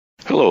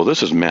Hello,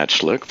 this is Matt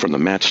Slick from the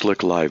Matt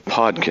Slick Live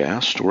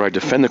podcast, where I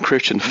defend the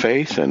Christian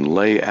faith and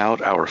lay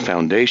out our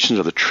foundations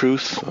of the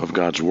truth of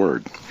God's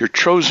Word. Your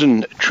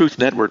chosen Truth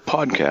Network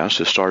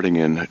podcast is starting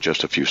in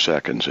just a few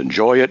seconds.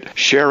 Enjoy it,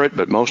 share it,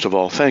 but most of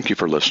all, thank you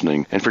for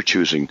listening and for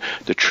choosing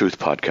the Truth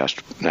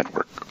Podcast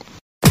Network.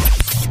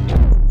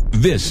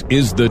 This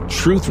is the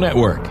Truth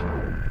Network.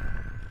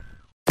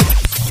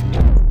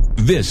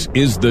 This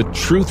is the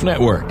Truth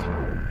Network.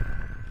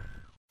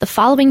 The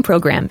following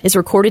program is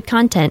recorded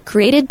content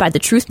created by the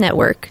Truth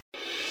Network.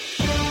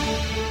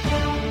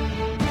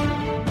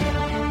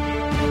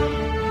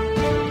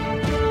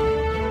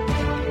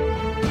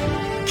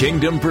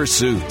 Kingdom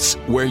Pursuits,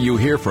 where you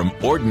hear from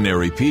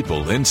ordinary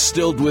people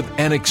instilled with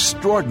an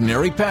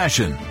extraordinary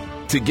passion.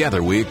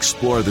 Together we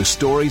explore the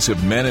stories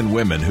of men and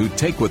women who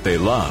take what they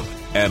love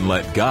and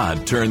let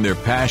God turn their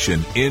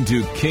passion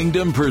into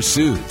kingdom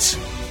pursuits.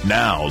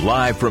 Now,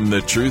 live from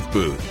the Truth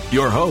Booth,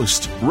 your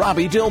host,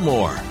 Robbie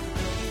Dillmore.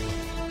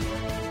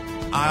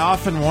 I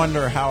often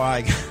wonder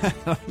how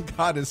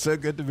God is so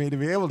good to me to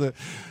be able to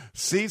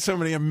see so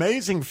many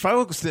amazing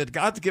folks that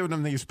God's given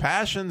them these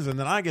passions, and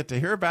then I get to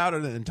hear about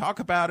it and talk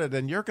about it,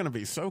 and you're going to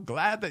be so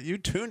glad that you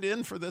tuned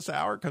in for this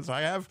hour, because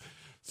I have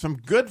some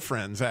good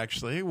friends,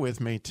 actually, with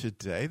me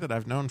today that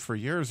I've known for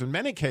years in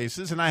many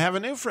cases, and I have a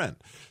new friend.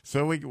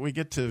 So we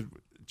get to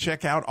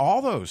check out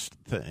all those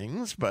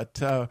things.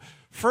 But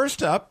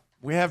first up,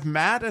 we have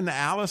Matt and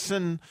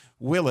Allison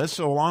Willis,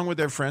 along with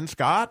their friend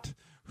Scott,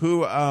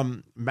 who,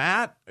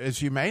 Matt,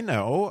 as you may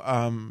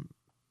know,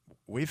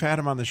 we've had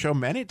him on the show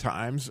many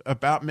times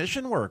about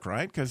mission work,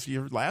 right? Because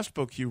your last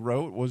book you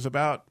wrote was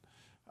about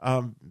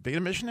being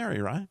a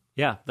missionary, right?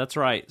 Yeah, that's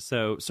right.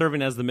 So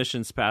serving as the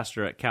missions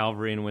pastor at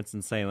Calvary in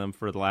Winston-Salem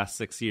for the last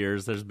 6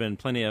 years, there's been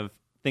plenty of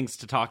things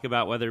to talk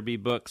about, whether it be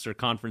books or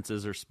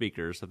conferences or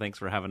speakers. So thanks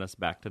for having us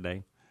back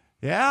today.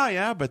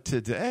 Yeah, but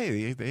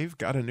today they've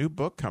got a new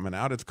book coming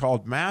out. It's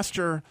called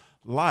Master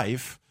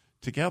Life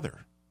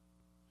Together.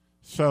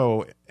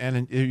 So,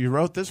 and you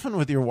wrote this one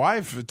with your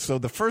wife. So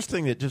the first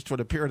thing that just would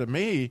appear to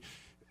me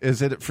is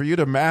that for you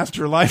to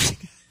master life,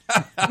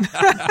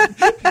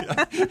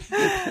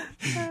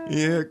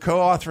 yeah,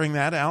 co-authoring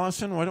that,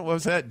 Allison, what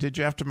was that? Did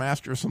you have to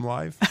master some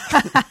life?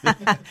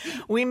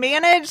 We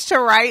managed to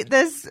write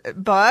this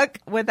book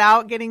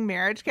without getting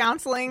marriage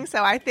counseling,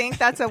 so I think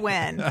that's a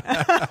win.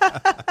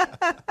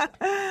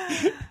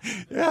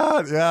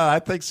 Yeah, I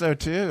think so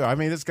too. I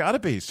mean, it's got to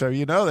be. So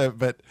you know that,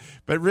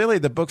 but really,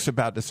 the book's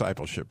about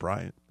discipleship,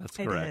 right? That's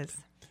correct. It is.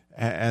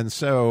 And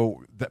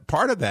so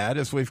part of that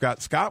is we've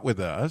got Scott with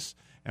us,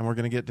 and we're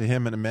going to get to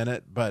him in a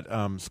minute. But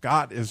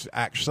Scott is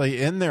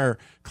actually in their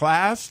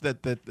class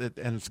that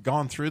and it's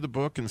gone through the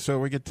book, and so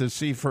we get to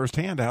see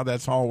firsthand how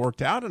that's all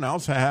worked out. And I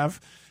also have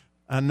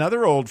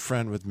another old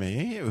friend with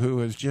me, who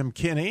is Jim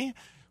Kinney,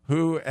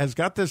 who has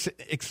got this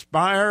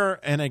Inspire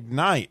and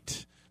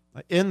Ignite,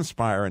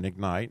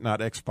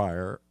 not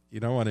expire. You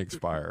don't want to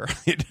expire.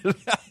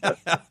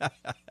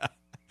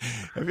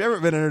 Have you ever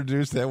been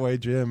introduced that way,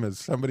 Jim, as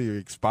somebody who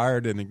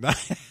expired and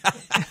ignited?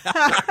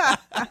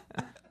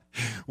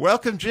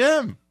 Welcome,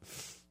 Jim.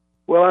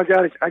 Well, I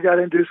got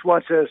introduced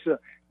once as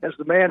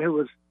the man who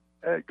was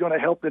going to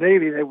help the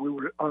Navy. We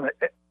were on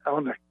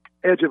the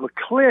edge of a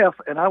cliff,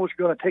 and I was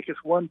going to take us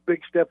one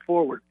big step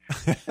forward.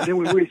 And then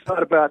we really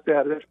thought about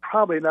that. That's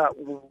probably not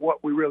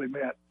what we really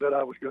meant that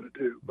I was going to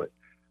do. But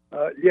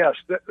yes,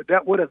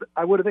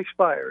 I would have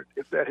expired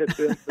if that had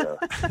been.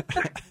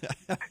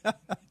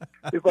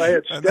 If I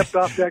had stepped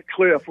off that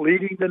cliff,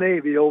 leading the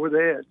Navy over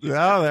the edge.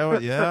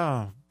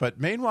 Yeah. But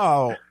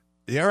meanwhile,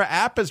 your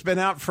app has been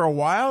out for a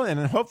while,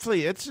 and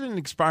hopefully it's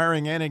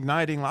inspiring and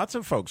igniting lots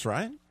of folks,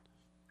 right?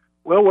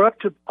 Well, we're up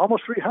to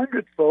almost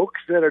 300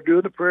 folks that are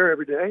doing the prayer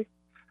every day.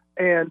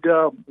 And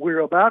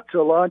we're about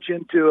to launch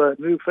into a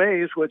new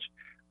phase, which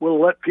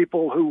will let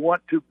people who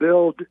want to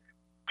build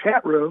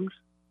chat rooms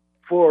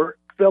for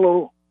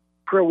fellow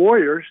prayer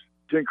warriors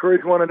to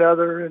encourage one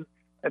another and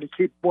to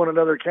keep one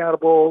another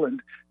accountable and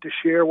to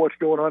share what's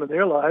going on in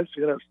their lives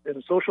in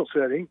a social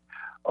setting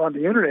on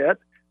the internet,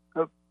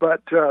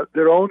 but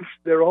their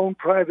own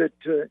private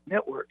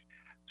network.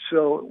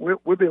 So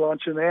we'll be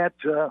launching that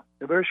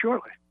very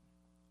shortly.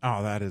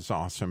 Oh, that is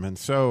awesome. And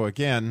so,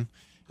 again,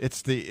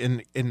 it's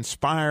the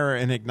Inspire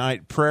and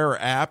Ignite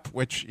prayer app,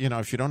 which,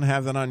 if you don't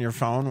have that on your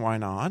phone, why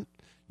not?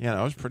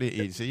 It's pretty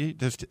easy.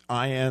 Just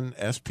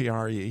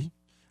INSPRE,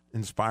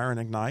 Inspire and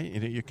Ignite.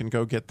 You can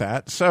go get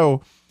that.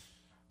 So,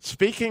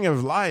 speaking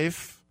of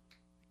life,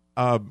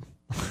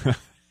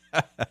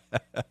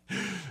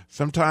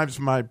 sometimes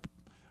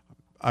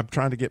I'm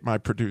trying to get my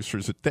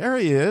producers. There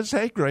he is.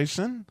 Hey,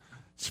 Grayson.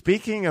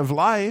 Speaking of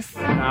life.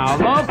 Now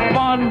the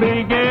fun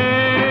begins.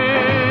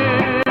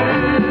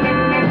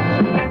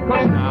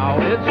 'Cause now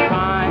it's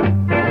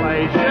time to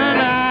play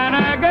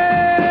shenanigans.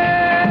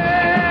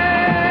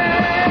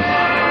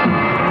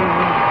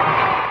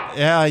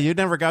 Yeah, you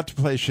never got to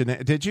play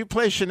shenanigans. Did you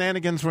play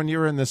shenanigans when you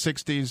were in the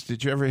 60s?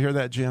 Did you ever hear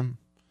that, Jim?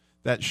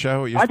 That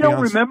show? I don't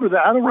remember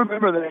that. I don't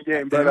remember that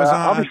game, but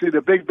obviously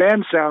the big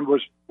band sound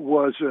was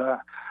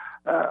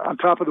on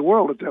top of the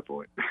world at that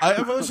point.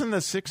 It was in the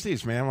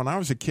 60s, man. When I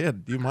was a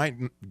kid, you might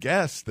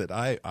guess that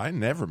I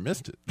never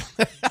missed it.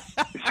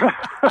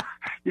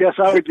 Yes,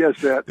 I would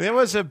guess that. It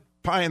was a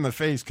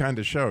pie-in-the-face kind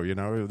of show, you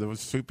know. There was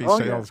soupy Oh,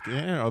 sales,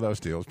 those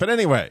deals. But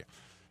anyway,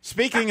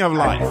 speaking of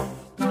life,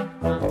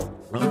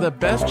 one of the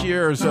best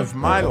years of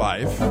my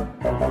life,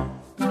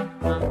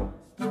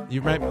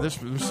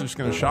 this is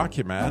going to shock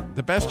you, Matt.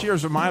 The best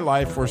years of my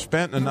life were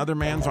spent in another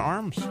man's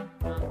arms.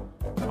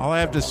 All I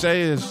have to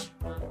say is,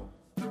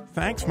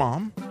 thanks,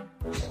 Mom.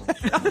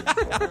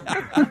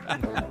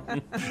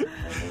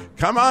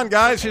 Come on,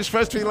 guys. You're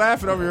supposed to be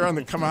laughing over here on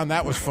the come on.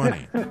 That was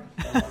funny.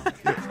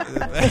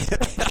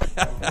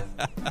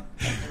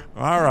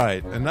 All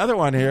right. Another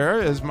one here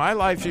is my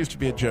life used to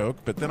be a joke,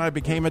 but then I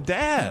became a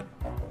dad.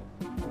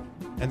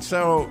 And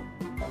so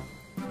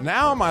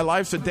now my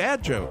life's a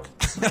dad joke.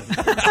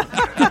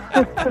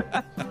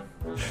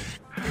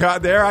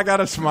 God, there, I got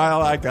to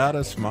smile.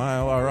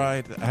 All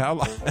right.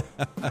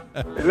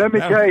 Let me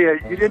tell you,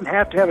 you didn't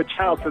have to have a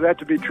child for that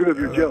to be true of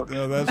your joke.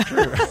 No, that's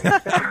true.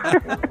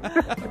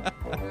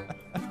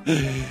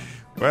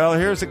 Well,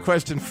 here's a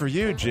question for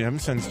you, Jim,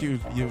 since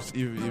you've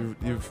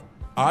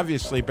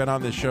obviously been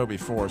on this show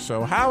before.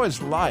 So how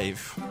is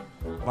life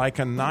like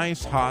a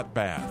nice hot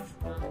bath?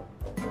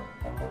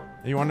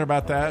 You wonder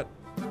about that?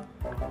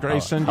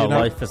 Grayson, how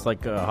life is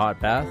like a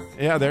hot bath?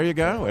 Yeah, there you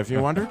go. Have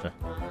you wondered?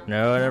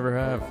 No, I never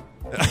have.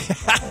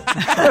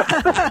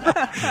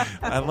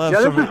 I love.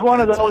 Yeah, this is one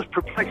of those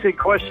perplexing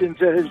questions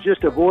that has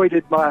just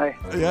avoided my.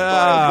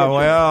 Yeah,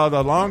 well,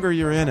 the longer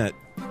you're in it,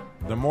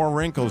 the more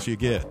wrinkles you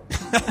get.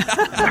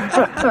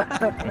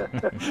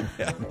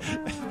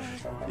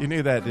 You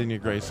knew that, didn't you,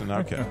 Grayson?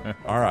 Okay,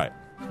 all right.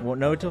 Won't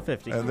know until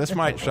 50. This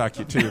might shock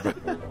you too,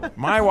 but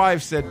my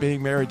wife said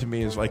being married to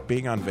me is like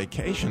being on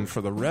vacation for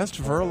the rest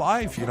of her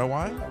life. You know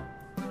why?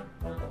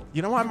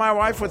 You know why my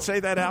wife would say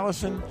that,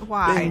 Allison?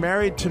 Why? Being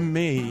married to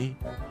me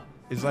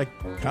is like,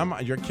 come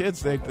on, your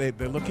kids, they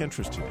look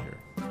interested here.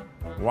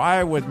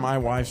 Why would my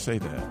wife say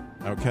that?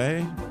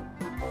 Okay?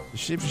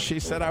 She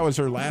said I was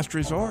her last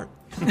resort.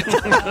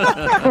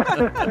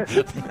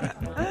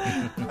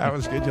 That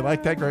was good. You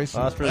like that,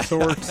 Grayson? Last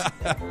resort.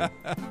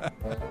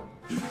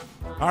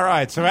 All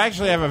right, so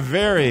actually I have a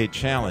very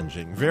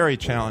challenging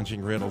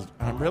riddle.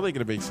 I'm really going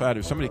to be excited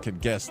if somebody can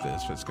guess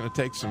this. It's going to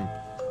take some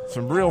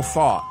real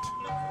thought.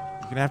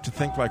 You're going to have to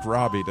think like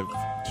Robbie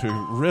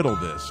to riddle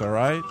this, all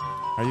right?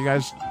 Are you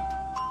guys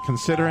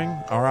considering?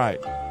 All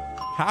right.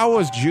 How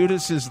was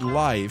Judas's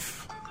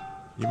life?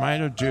 You might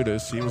know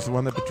Judas. He was the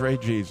one that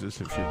betrayed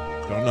Jesus, if you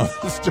don't know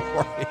the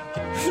story.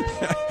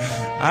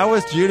 How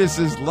was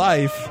Judas's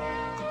life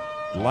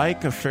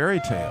like a fairy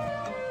tale?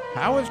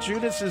 How was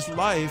Judas's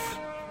life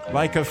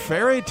like a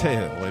fairy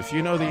tale? If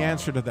you know the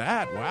answer to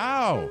that,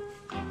 wow.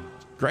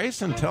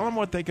 Grayson, tell them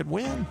what they could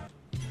win.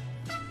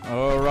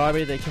 Oh,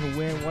 Robbie, they can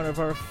win one of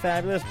our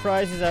fabulous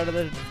prizes out of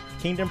the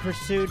Kingdom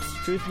Pursuits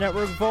Truth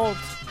Network Vault.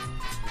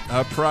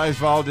 A prize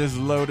vault is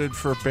loaded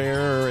for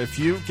bear. If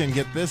you can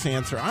get this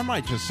answer, I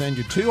might just send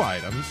you 2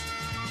 items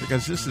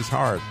because this is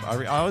hard.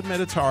 I'll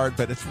admit it's hard,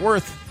 but it's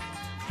worth.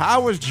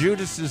 How was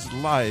Judas's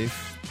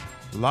life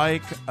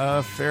like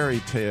a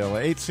fairy tale?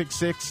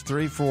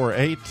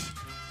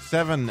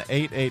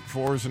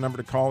 866-348-7884 is the number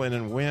to call in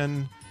and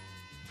win.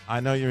 I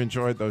know you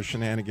enjoyed those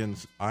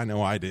shenanigans. I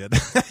know I did.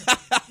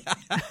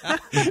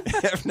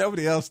 If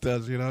nobody else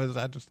does,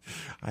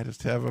 I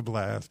just have a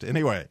blast.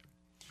 Anyway,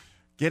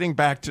 getting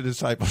back to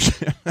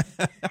discipleship.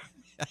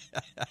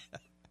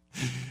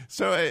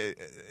 So,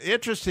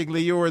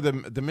 interestingly, you were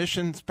the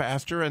missions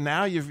pastor, and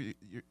now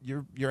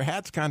your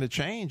hat's kind of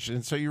changed,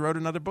 and so you wrote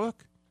another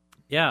book.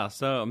 Yeah,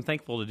 so I'm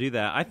thankful to do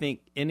that. I think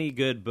any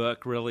good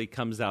book really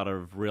comes out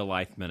of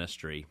real-life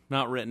ministry,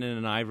 not written in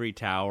an ivory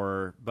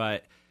tower,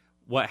 but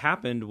what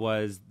happened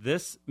was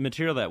this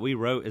material that we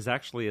wrote is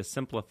actually a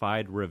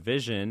simplified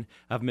revision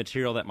of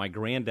material that my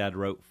granddad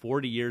wrote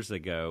 40 years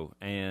ago,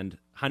 and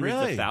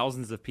hundreds of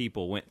thousands of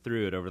people went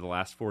through it over the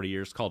last 40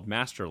 years, called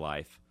Master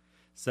Life.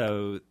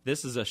 So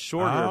this is a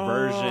shorter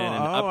version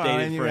and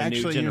updated for a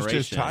new generation. Used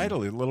his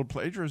title, a little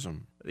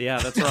plagiarism. Yeah,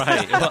 that's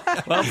right.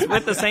 well, it's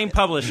with the same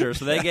publisher,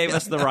 so they gave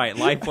us the right.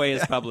 Lifeway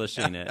is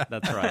publishing it.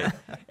 That's right.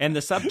 And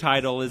the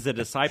subtitle is A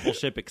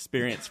Discipleship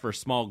Experience for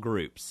Small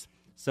Groups.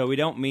 So we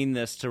don't mean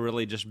this to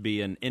really just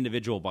be an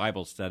individual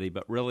Bible study,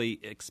 but really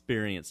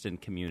experienced in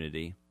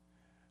community.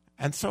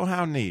 And so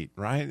how neat,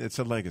 right? It's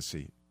a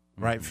legacy,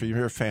 right, for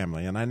your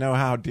family. And I know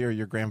how dear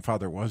your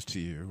grandfather was to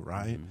you,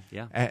 right?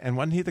 Yeah. And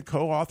wasn't he the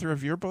co-author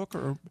of your book?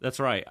 Or That's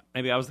right.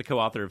 Maybe I was the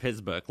co-author of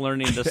his book,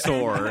 Learning to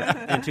Soar,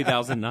 in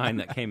 2009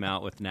 that came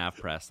out with Nav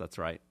Press. That's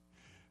right.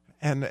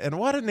 And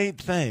what a neat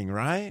thing,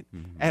 right?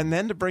 Mm-hmm. And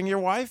then to bring your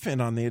wife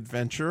in on the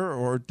adventure,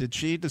 or did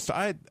she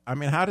decide? I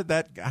mean, how did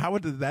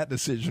that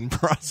decision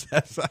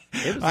process?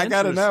 It was I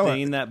gotta know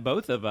interesting that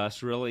both of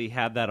us really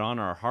had that on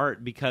our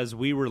heart because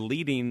we were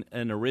leading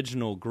an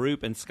original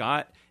group, and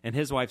Scott and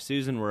his wife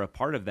Susan were a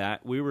part of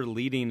that. We were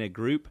leading a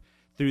group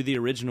through the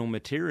original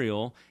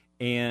material,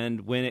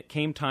 and when it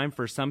came time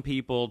for some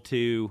people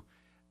to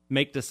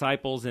make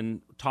disciples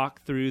and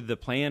talk through the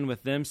plan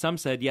with them. Some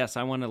said, yes,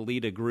 I want to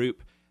lead a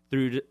group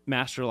through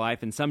Master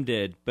Life, and some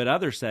did. But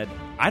others said,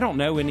 I don't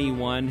know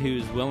anyone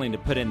who's willing to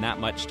put in that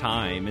much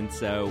time. And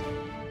so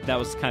that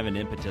was kind of an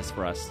impetus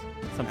for us,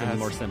 something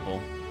more simple.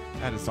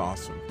 That is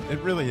awesome. It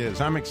really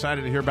is. I'm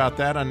excited to hear about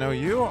that. I know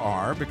you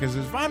are, because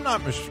if I'm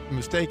not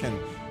mistaken,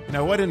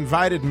 what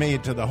invited me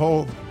to the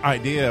whole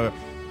idea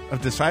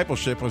of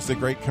discipleship was the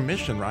Great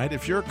Commission, right?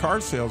 If you're a car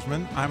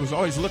salesman, I was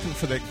always looking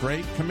for that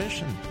Great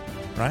Commission,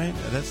 right?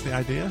 That's the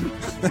idea.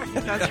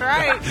 That's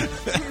right.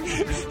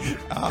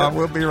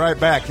 We'll be right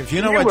back. If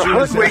you know you what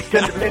were hoodwinked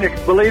into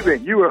minutes, believe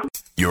me.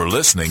 You're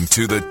listening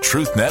to the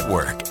Truth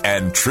Network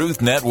and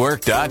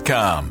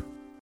truthnetwork.com.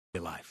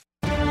 Life.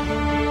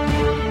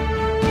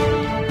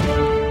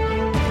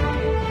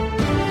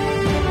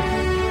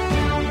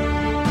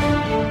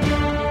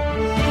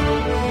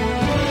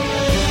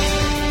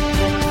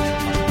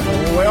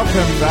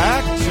 Welcome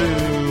back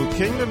to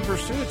Kingdom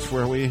Pursuits,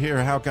 where we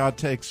hear how God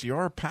takes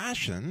your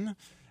passion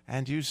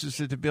and uses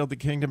it to build the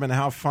kingdom, and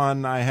how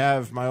fun. I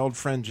have my old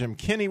friend Jim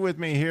Kinney with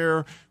me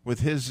here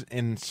with his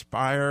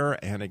Inspire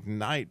and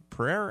Ignite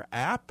prayer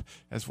app,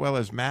 as well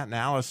as Matt and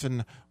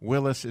Allison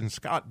Willis and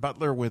Scott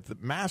Butler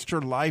with Master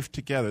Life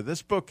Together.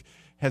 This book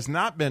has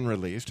not been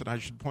released, and I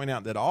should point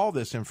out that all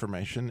this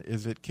information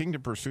is at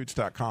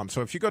kingdompursuits.com.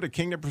 So if you go to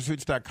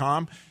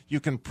kingdompursuits.com, you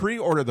can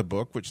pre-order the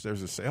book, which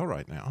there's a sale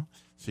right now,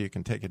 so you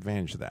can take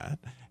advantage of that.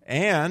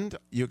 And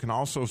you can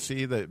also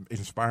see the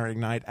Inspire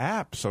Ignite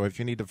app. So if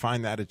you need to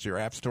find that at your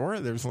app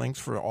store, there's links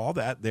for all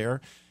that there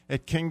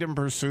at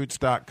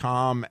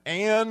kingdompursuits.com.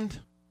 And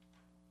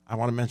I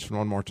want to mention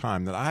one more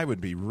time that I would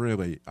be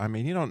really,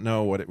 you don't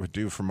know what it would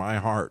do for my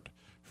heart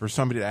for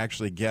somebody to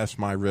actually guess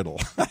my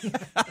riddle.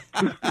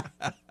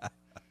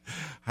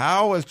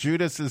 How was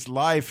Judas's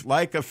life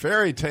like a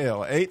fairy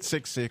tale?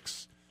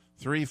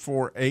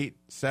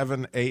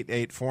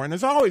 866-348-7884. And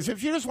as always,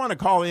 if you just want to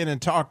call in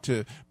and talk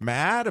to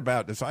Matt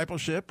about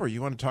discipleship, or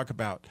you want to talk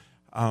about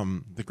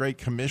the Great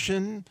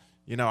Commission,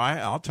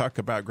 I'll talk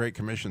about Great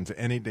Commissions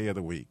any day of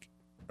the week,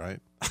 right?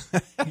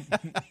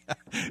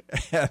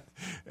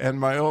 and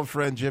my old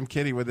friend Jim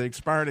Kinney with the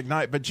Inspire and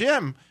Ignite. But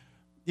Jim,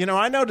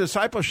 I know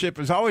discipleship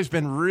has always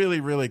been really,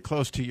 really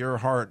close to your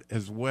heart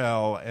as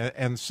well.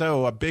 And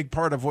so a big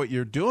part of what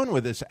you're doing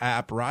with this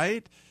app,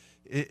 right,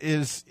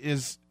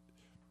 is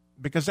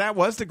because that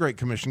was the Great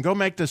Commission. Go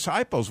make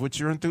disciples,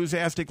 which are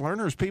enthusiastic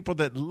learners, people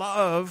that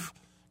love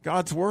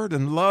God's Word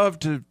and love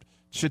to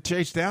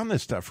chase down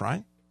this stuff,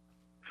 right?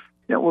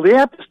 Yeah, well, the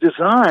app is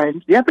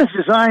designed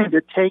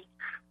to take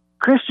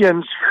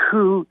Christians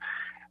who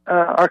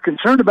are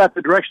concerned about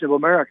the direction of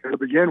America to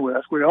begin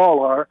with. We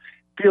all are.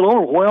 Feel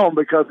overwhelmed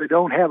because they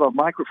don't have a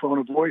microphone,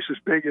 a voice as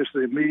big as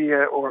the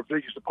media or as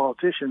big as the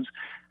politicians.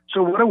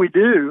 So what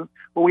do?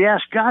 Well, we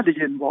ask God to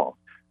get involved.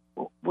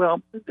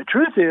 Well, the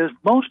truth is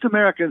most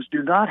Americans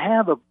do not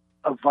have a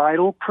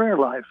vital prayer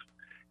life.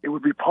 It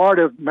would be part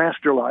of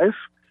Master Life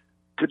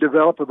to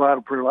develop a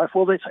vital prayer life.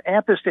 Well, this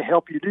app is to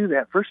help you do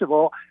that. First of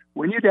all,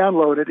 when you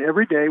download it,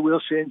 every day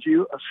we'll send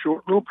you a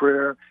short little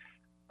prayer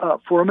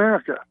for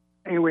America.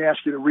 And we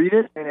ask you to read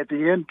it, and at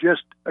the end,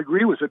 just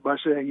agree with it by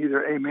saying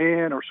either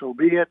amen or so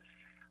be it,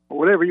 or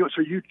whatever you want.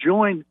 So you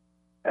join,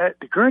 at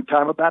the current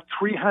time, about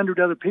 300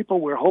 other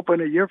people. We're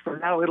hoping a year from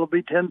now it'll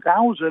be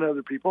 10,000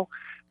 other people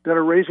that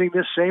are raising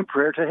this same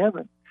prayer to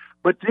heaven.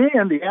 But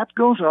then the app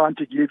goes on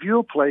to give you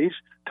a place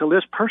to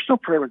list personal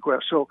prayer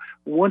requests. So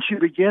once you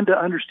begin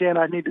to understand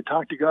I need to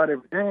talk to God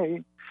every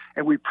day,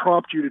 and we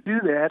prompt you to do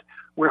that,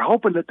 we're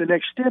hoping that the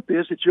next step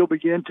is that you'll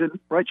begin to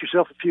write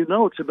yourself a few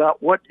notes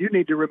about what you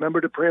need to remember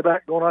to pray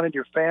about going on in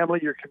your family,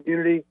 your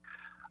community,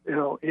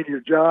 in your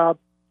job.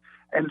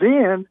 And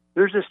then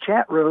there's this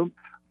chat room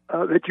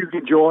that you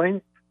can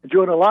join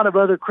a lot of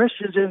other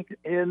Christians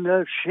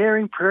in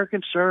sharing prayer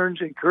concerns,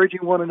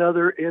 encouraging one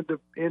another in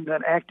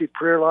an active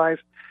prayer life,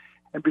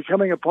 and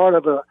becoming a part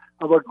of a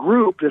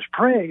group that's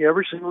praying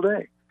every single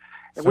day.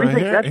 And we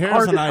think that's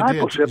part of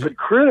discipleship and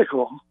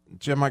critical.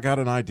 Jim, I got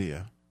an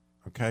idea,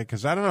 okay?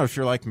 Because I don't know if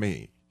you're like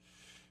me,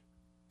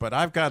 but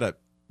I've got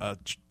a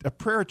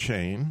prayer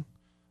chain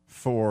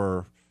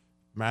for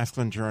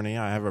Masculine Journey.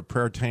 I have a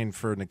prayer chain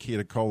for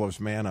Nikita Kolo's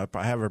Man Up.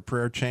 I have a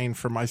prayer chain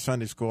for my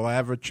Sunday school. I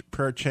have a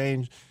prayer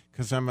chain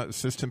because I'm an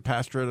assistant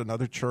pastor at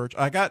another church.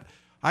 I got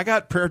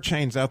prayer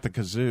chains out the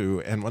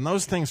kazoo, and when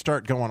those things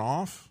start going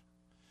off,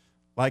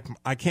 like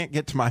I can't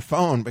get to my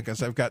phone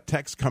because I've got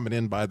texts coming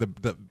in by the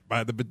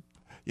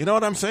you know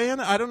what I'm saying?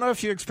 I don't know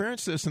if you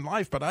experience this in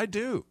life, but I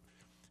do.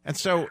 And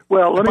so,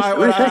 well, I'm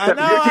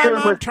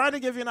trying to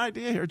give you an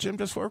idea here, Jim.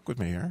 Just work with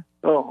me here.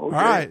 Oh, okay.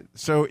 All right.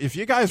 So if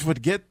you guys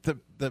would get the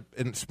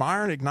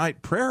Inspire and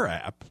Ignite prayer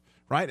app,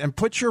 right, and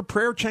put your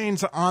prayer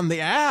chains on the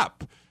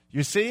app,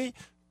 you see,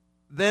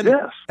 then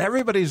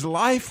everybody's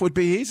life would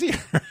be easier.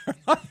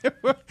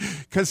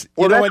 Because that's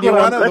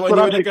what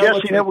I'm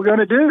suggesting that we're going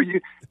to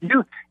do.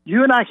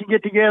 You and I can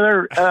get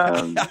together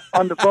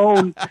on the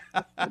phone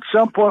at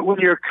some point when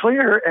you're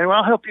clear, and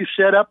I'll help you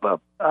set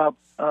up a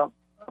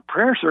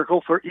prayer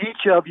circle for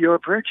each of your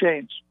prayer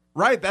chains.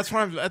 Right. That's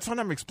what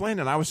I'm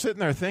explaining. I was sitting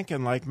there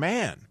thinking, like,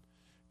 man,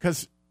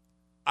 because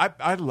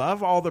I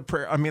love all the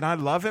prayer. I mean, I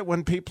love it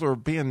when people are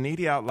being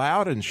needy out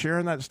loud and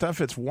sharing that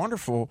stuff. It's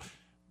wonderful.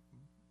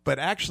 But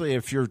actually,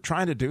 if you're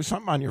trying to do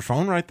something on your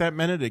phone right that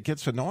minute, it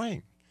gets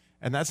annoying.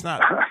 And that's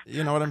not,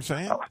 you know what I'm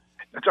saying?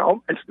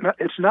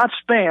 It's not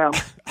spam.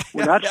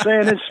 We're not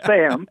saying it's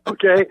spam,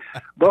 okay?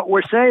 But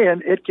we're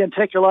saying it can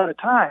take a lot of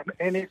time.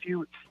 And if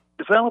you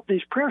develop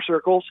these prayer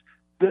circles,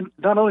 then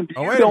not only do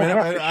you don't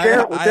have to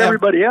share it with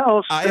everybody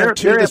else, I have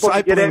two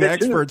discipling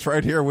experts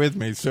right here with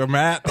me. So,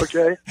 Matt,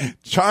 okay,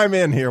 chime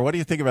in here. What do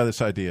you think about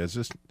this idea? Is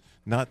this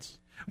nuts?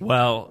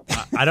 Well,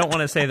 I don't want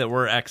to say that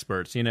we're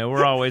experts. You know,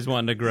 we're always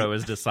wanting to grow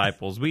as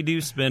disciples. We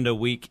do spend a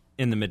week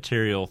in the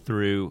material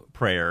through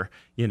prayer,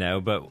 you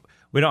know, but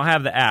we don't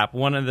have the app.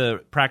 One of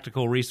the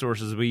practical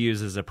resources we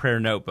use is a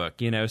prayer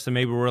notebook, you know, so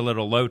maybe we're a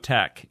little low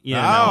tech, you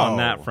know, on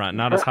that front.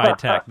 Not as high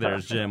tech there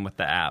as Jim with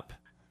the app.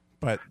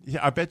 But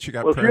yeah, I bet you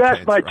got. Well, if you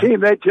ask my team,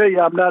 they tell you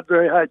I'm not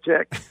very high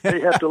tech.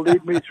 They have to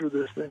lead me through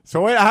this thing.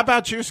 So, wait, how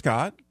about you,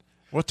 Scott?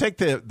 We'll take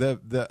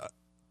the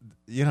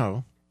you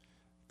know,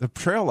 the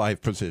trail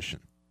life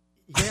position.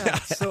 Yeah.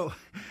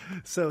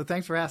 So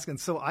thanks for asking.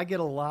 So I get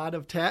a lot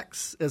of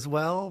texts as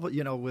well,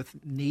 you know, with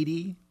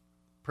needy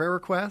prayer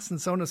requests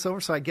and so on and so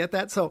forth. So I get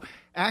that. So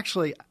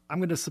actually, I'm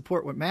going to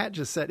support what Matt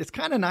just said. It's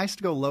kind of nice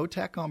to go low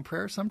tech on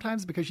prayer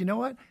sometimes because you know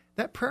what?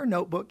 That prayer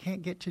notebook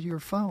can't get to your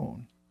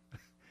phone.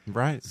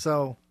 Right.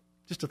 So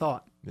just a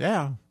thought.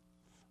 Yeah.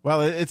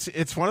 Well,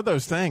 it's one of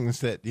those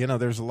things that, you know,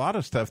 there's a lot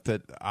of stuff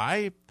that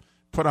I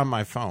put on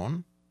my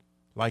phone,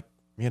 like,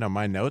 you know,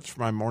 my notes for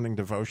my morning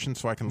devotion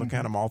so I can look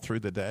at them all through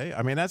the day.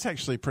 I mean, that's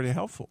actually pretty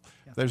helpful.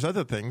 Yeah. There's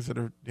other things that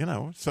are, you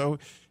know, so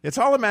it's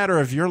all a matter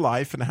of your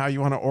life and how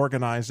you want to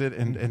organize it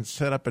and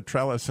set up a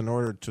trellis in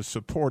order to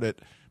support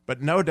it.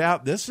 But no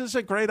doubt, this is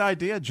a great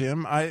idea,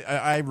 Jim.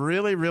 I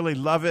really, really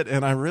love it,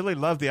 and I really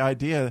love the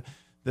idea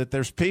that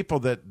there's people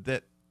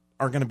that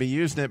are going to be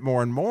using it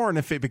more and more, and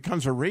if it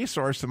becomes a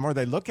resource, the more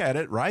they look at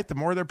it, right, the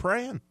more they're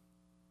praying.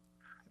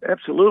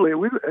 Absolutely.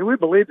 We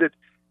believe that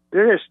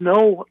there's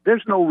no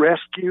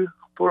rescue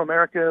for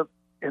America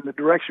in the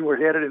direction we're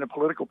headed in a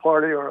political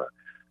party or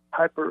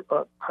a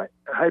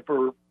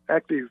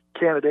hyperactive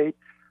candidate.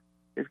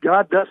 If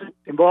God doesn't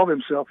involve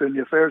himself in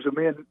the affairs of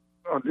men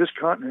on this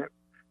continent,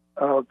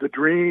 the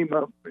dream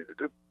of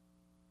the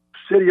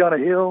city on a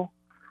hill,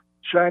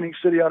 shining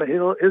city on a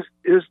hill,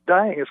 is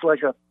dying. It's like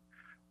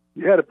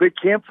you had a big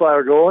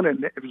campfire going,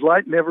 and it was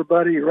lighting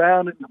everybody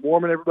around and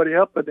warming everybody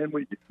up, and then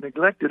we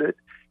neglected it.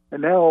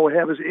 And now all we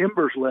have is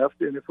embers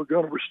left, and if we're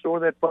going to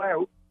restore that fire,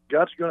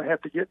 God's going to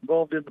have to get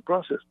involved in the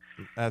process.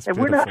 That's and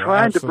beautiful. We're not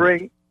trying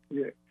Absolutely.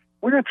 to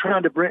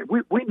bring.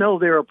 We know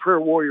there are prayer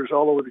warriors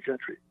all over the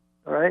country,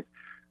 all right?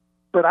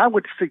 But I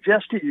would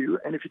suggest to you,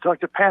 and if you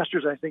talk to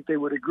pastors, I think they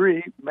would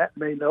agree, Matt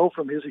may know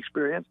from his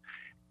experience,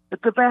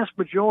 that the vast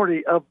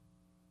majority of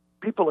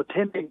people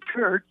attending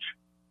church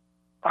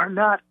are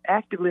not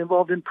actively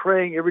involved in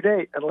praying every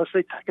day unless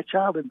they tuck a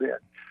child in bed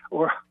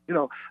or, you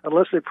know,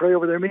 unless they pray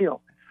over their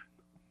meal.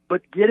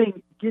 But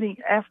getting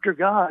after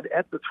God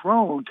at the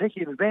throne,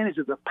 taking advantage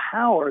of the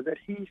power that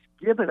he's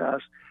given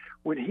us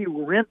when he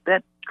rent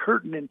that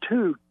curtain in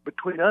two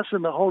between us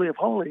and the Holy of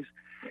Holies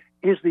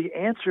is the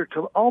answer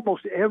to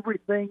almost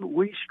everything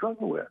we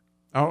struggle with.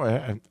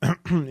 Oh,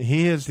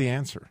 he is the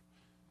answer.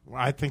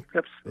 I think,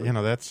 Absolutely. you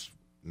know,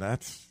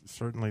 that's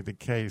certainly the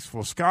case.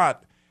 Well,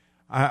 Scott,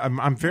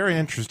 I'm very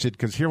interested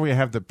because here we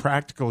have the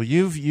practical.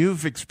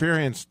 You've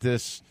experienced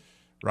this,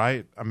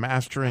 right? A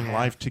mastering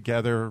life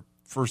together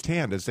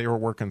firsthand as they were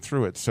working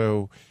through it.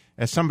 So,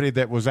 as somebody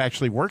that was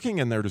actually working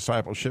in their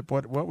discipleship,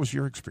 what was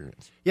your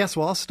experience? Yes,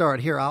 well, I'll start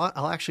here.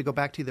 I'll actually go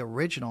back to the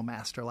original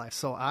Master Life.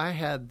 So I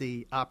had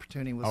the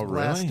opportunity, was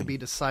blessed to be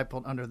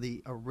discipled under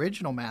the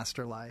original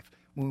Master Life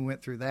when we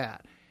went through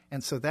that.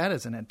 And so that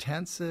is an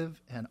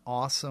intensive and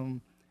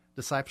awesome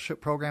discipleship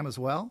program as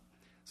well.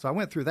 So I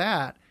went through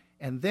that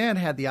and then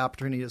had the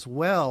opportunity as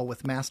well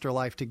with Master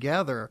Life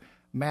Together.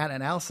 Matt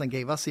and Allison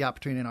gave us the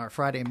opportunity in our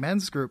Friday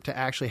men's group to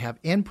actually have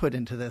input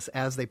into this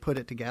as they put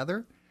it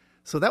together.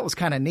 So that was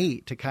kind of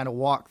neat to kind of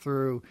walk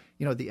through,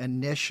 you know, the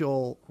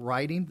initial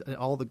writing,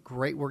 all the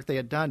great work they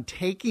had done,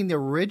 taking the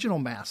original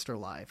Master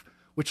Life,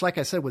 which, like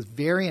I said, was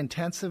very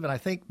intensive. And I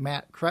think,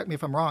 Matt, correct me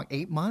if I'm wrong,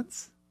 8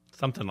 months?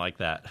 Something like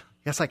that.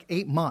 It's like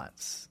 8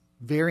 months,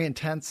 very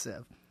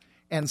intensive.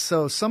 And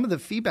so some of the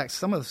feedback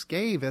some of us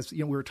gave as,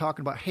 you know, we were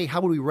talking about, hey,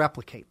 how would we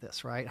replicate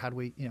this, right? How do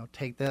we, you know,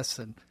 take this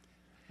and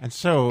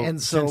so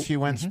since you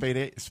went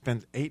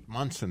spent 8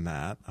 months in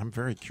that, I'm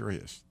very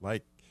curious.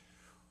 Like,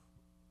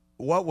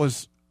 what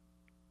was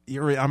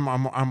your?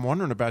 I'm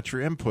wondering about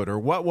your input, or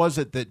what was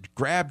it that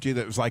grabbed you?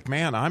 That was like,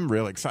 man, I'm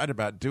real excited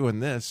about doing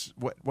this.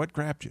 What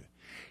grabbed you?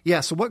 Yeah.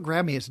 So what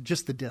grabbed me is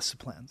just the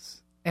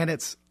disciplines, and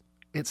it's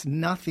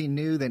nothing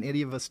new that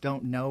any of us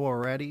don't know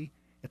already.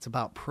 It's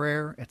about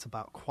prayer. It's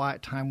about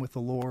quiet time with the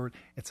Lord.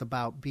 It's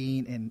about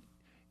being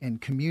in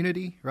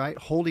community, right?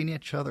 Holding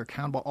each other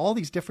accountable. All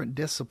these different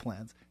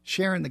disciplines,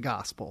 sharing the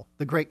gospel,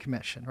 the Great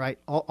Commission, right?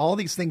 All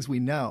these things we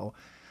know.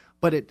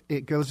 But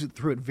it goes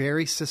through it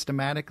very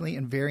systematically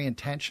and very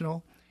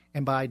intentional.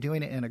 And by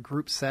doing it in a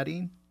group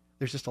setting,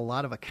 there's just a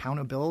lot of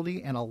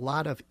accountability and a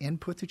lot of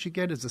input that you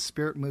get as the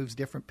Spirit moves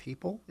different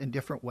people in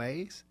different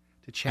ways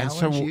to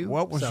challenge you.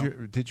 What was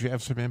did you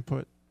have some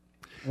input?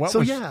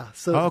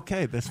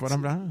 Okay, that's what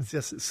I'm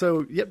doing.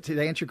 So,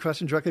 to answer your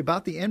question directly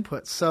about the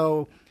input.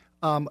 So,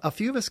 a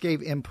few of us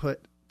gave input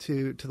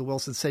to the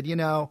Wilsons, said,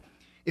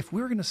 if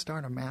we were going to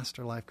start a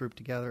Master Life group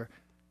together,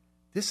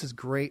 this is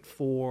great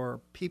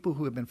for people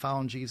who have been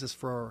following Jesus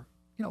for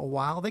a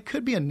while. They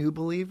could be a new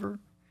believer,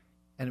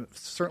 and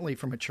certainly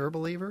for mature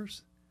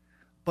believers.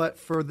 But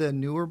for the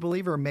newer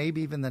believer, or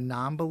maybe even the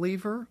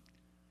non-believer,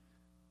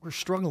 we're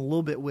struggling a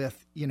little bit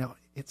with,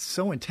 it's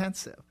so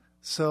intensive.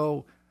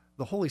 So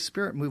the Holy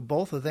Spirit moved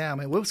both of them.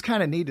 And it was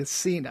kind of neat to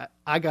see.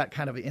 I got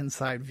kind of an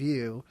inside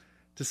view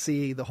to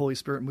see the Holy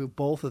Spirit move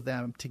both of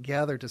them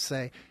together to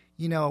say,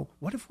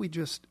 what if we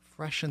just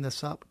freshen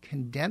this up,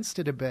 condensed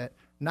it a bit,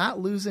 not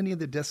lose any of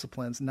the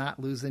disciplines, not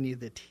lose any of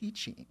the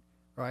teaching,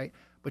 right?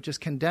 But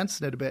just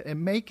condense it a bit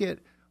and make it,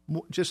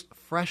 just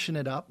freshen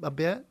it up a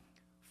bit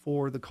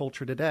for the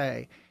culture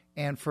today.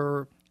 And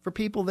for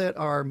people that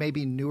are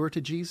maybe newer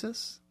to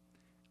Jesus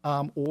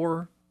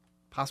or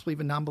possibly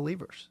even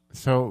non-believers.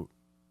 So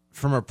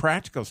from a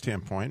practical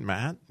standpoint,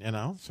 Matt,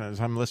 so as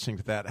I'm listening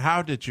to that,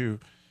 how did you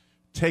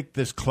take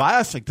this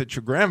classic that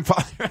your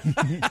grandfather,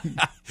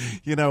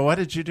 what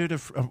did you do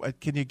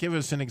can you give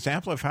us an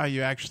example of how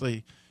you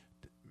actually,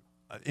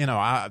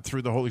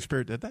 through the Holy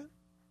Spirit did that?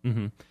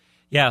 Mm-hmm.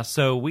 Yeah,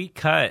 so we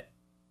cut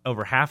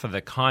over half of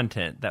the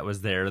content that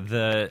was there.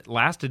 The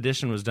last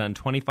edition was done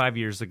 25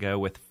 years ago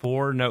with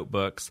 4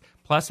 notebooks,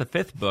 plus a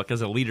 5th book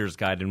as a leader's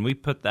guide, and we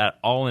put that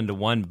all into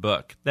one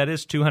book. That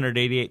is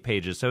 288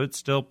 pages, so it's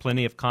still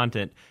plenty of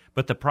content,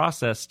 but the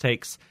process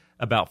takes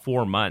about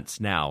 4 months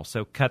now,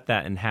 so cut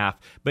that in half.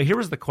 But here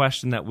was the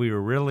question that we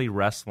were really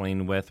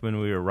wrestling with when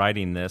we were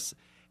writing this.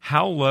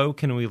 How low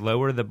can we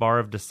lower the bar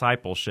of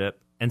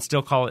discipleship and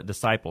still call it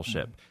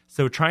discipleship?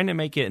 So trying to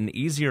make it an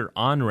easier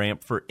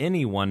on-ramp for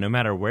anyone, no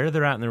matter where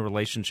they're at in their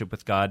relationship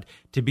with God,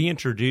 to be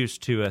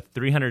introduced to a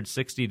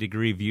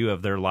 360-degree view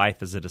of their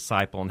life as a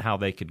disciple and how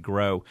they could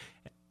grow,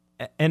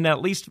 and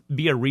at least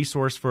be a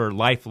resource for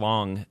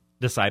lifelong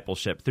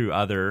discipleship through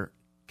other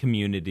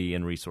community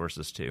and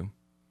resources too.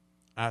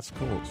 That's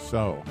cool.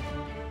 So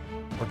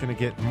we're going to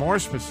get more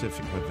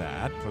specific with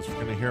that, plus we're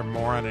going to hear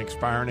more on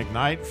Inspire and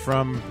Ignite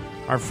from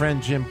our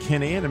friend Jim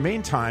Kinney. In the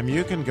meantime,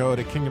 you can go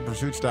to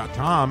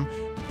kingdompursuits.com,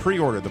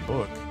 pre-order the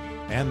book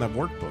and the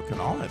workbook and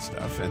all that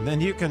stuff, and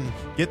then you can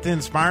get the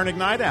Inspire and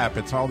Ignite app.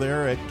 It's all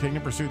there at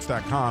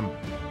kingdompursuits.com.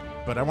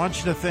 But I want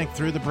you to think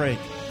through the break.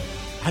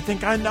 I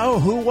think I know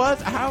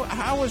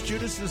how was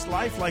Judas's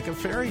life like a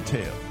fairy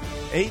tale?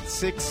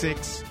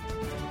 866.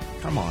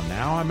 Come on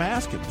now, I'm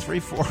asking.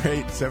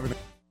 348-7.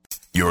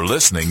 You're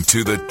listening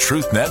to the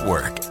Truth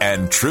Network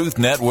and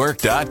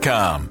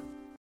truthnetwork.com.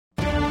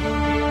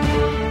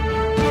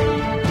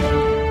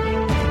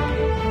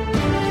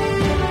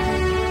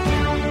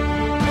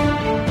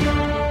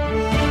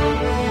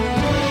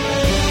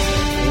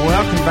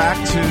 Welcome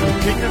back to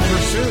Kingdom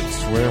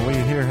Pursuits, where we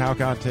hear how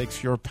God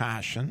takes your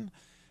passion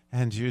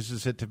and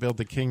uses it to build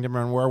the kingdom,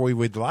 and where we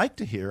would like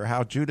to hear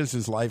how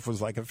Judas's life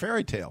was like a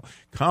fairy tale.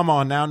 Come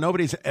on now,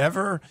 nobody's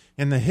ever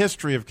in the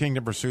history of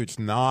Kingdom Pursuits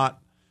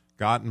not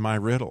gotten my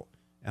riddle.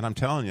 And I'm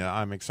telling you,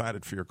 I'm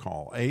excited for your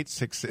call.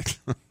 866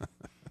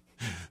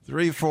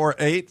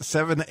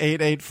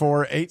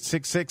 348-7884,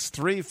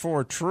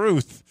 866-34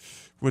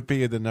 Truth would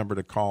be the number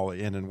to call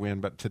in and win.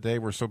 But today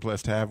we're so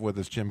blessed to have with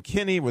us Jim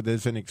Kinney with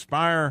his I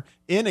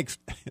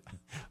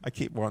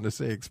keep wanting to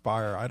say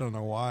Expire. I don't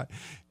know why.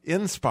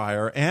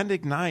 Inspire and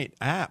Ignite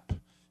app.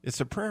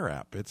 It's a prayer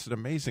app. It's an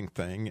amazing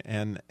thing,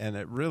 and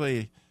it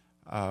really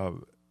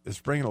is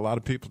bringing a lot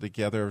of people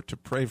together to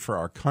pray for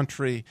our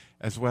country,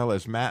 as well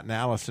as Matt and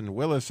Allison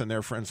Willis and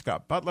their friend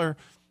Scott Butler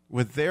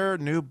with their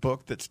new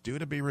book that's due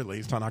to be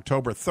released on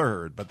October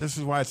 3rd. But this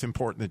is why it's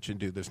important that you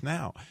do this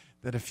now,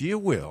 that if you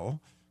will,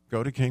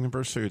 go to Kingdom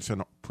Pursuits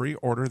and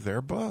pre-order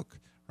their book,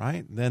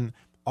 right? Then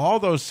all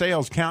those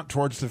sales count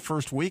towards the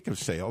first week of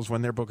sales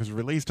when their book is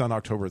released on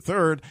October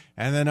 3rd.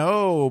 And then,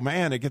 oh,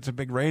 man, it gets a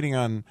big rating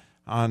on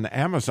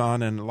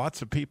Amazon, and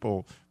lots of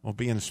people will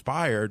be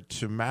inspired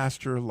to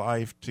master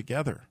life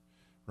together,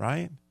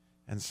 right?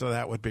 And so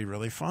that would be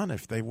really fun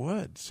if they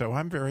would. So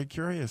I'm very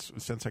curious,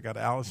 since I got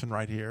Allison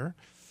right here,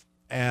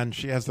 and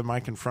she has the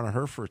mic in front of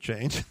her for a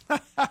change.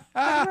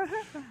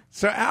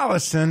 So,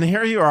 Allison,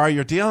 here you are.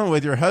 You're dealing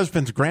with your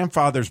husband's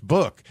grandfather's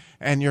book,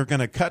 and you're going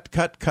to cut.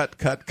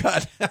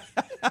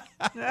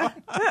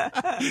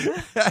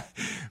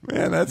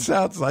 Man, that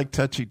sounds like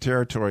touchy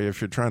territory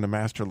if you're trying to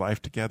master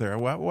life together.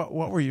 What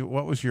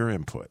was your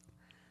input?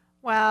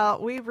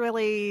 Well, we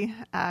really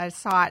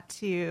sought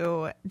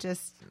to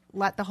just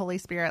let the Holy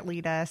Spirit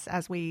lead us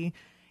as we,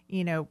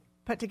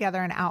 put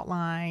together an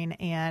outline,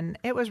 and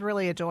it was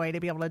really a joy to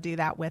be able to do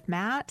that with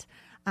Matt.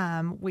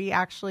 We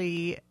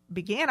actually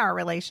began our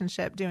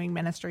relationship doing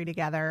ministry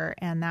together,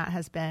 and that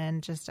has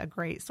been just a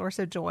great source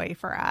of joy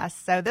for us.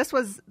 So this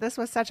was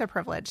such a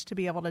privilege to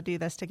be able to do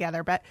this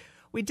together. But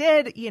we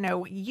did,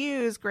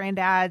 use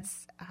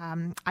Granddad's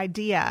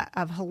idea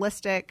of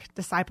holistic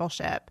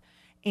discipleship,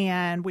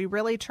 and we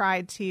really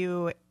tried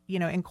to,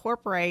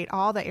 incorporate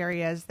all the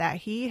areas that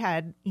he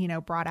had,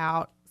 brought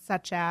out,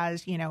 such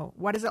as,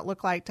 what does it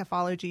look like to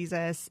follow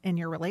Jesus in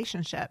your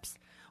relationships?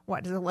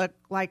 What does it look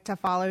like to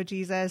follow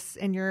Jesus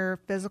in your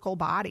physical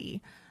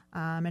body,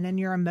 and in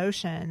your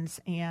emotions,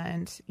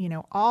 and,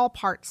 all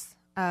parts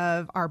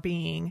of our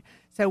being?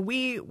 So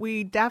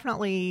we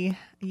definitely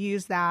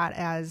use that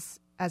as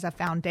a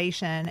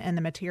foundation in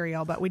the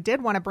material, but we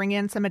did want to bring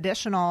in some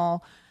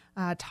additional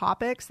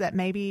topics that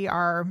maybe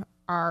are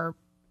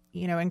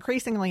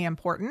increasingly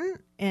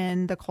important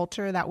in the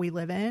culture that we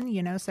live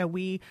in. So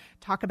we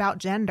talk about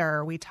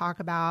gender. We talk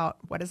about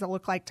what does it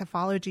look like to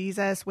follow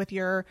Jesus with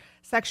your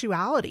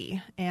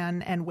sexuality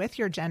and with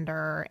your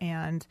gender,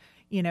 and,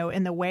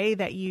 in the way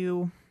that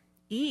you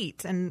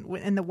eat, and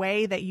in the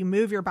way that you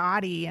move your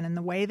body, and in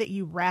the way that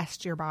you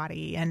rest your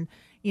body, and,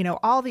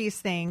 all these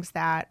things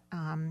that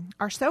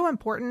are so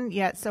important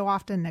yet so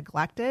often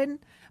neglected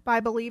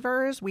by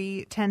believers.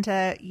 We tend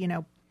to,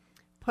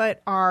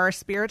 put our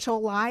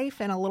spiritual life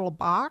in a little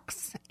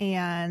box,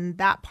 and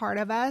that part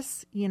of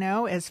us,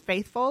 is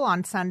faithful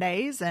on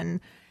Sundays, and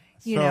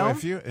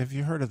if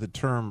you heard of the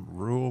term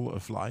rule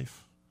of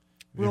life,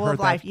 rule of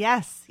life,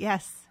 yes.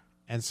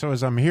 And so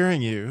as I'm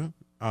hearing you,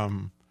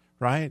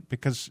 right,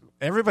 because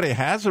everybody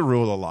has a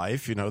rule of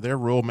life. Their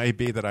rule may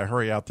be that I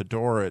hurry out the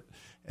door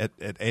at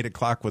 8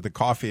 o'clock with the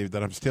coffee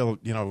that I'm still,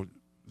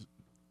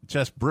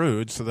 just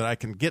brewed so that I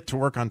can get to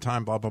work on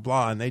time, blah, blah,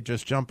 blah. And they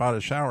just jump out of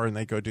the shower and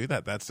they go do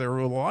that. That's their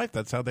rule of life.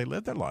 That's how they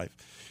live their life.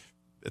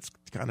 It's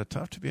kind of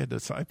tough to be a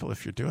disciple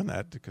if you're doing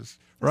that, because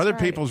other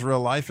people's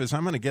real life is,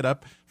 I'm going to get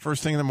up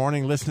first thing in the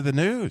morning, listen to the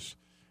news,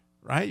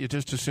 right? You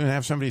just as soon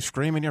have somebody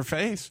scream in your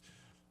face,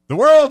 the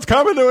world's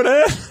coming to an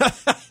end.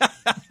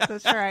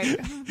 That's right.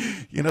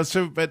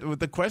 But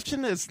the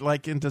question is,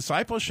 like in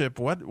discipleship,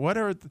 what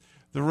are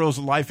the rules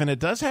of life? And it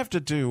does have to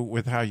do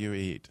with how you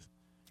eat.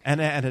 And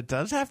it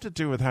does have to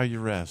do with how you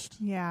rest.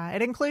 Yeah,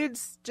 it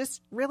includes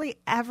just really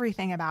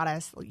everything about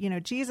us.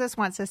 Jesus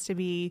wants us to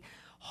be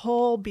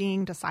whole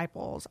being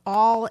disciples,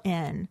 all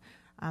in,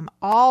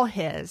 all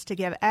his, to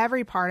give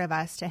every part of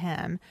us to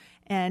him.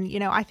 And,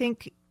 I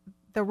think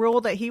the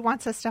rule that he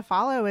wants us to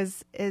follow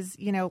is,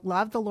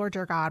 love the Lord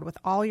your God with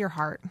all your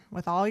heart,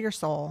 with all your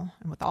soul,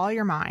 and with all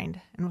your mind,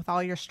 and with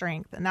all your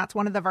strength. And that's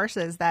one of the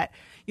verses that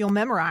you'll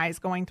memorize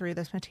going through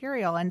this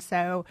material. And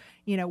so,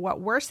 what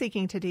we're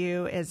seeking to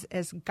do is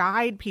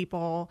guide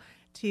people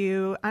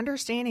to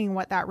understanding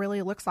what that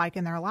really looks like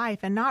in their life,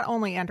 and not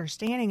only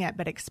understanding it,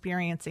 but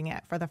experiencing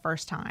it for the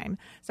first time.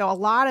 So a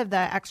lot of the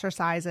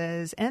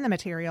exercises in the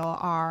material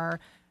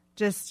are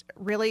just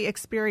really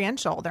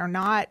experiential. They're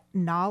not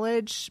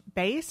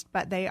knowledge-based,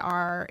 but they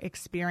are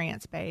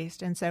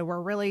experience-based. And so we're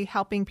really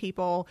helping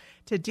people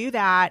to do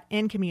that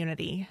in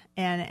community,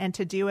 and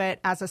to do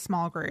it as a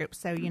small group.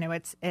 So,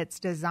 it's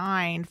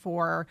designed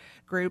for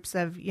groups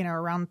of,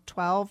 around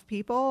 12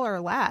 people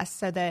or less,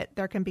 so that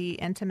there can be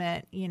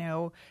intimate,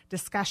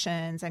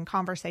 discussions and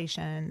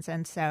conversations.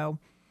 And so,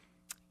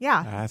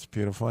 yeah. That's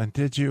beautiful. And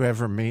did you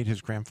ever meet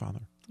his grandfather?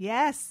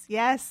 Yes.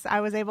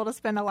 I was able to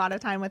spend a lot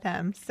of time with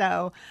him.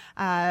 So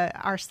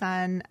our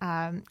son,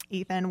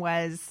 Ethan,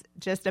 was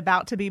just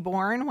about to be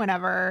born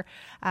whenever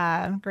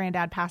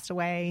Granddad passed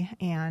away.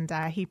 And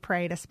he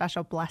prayed a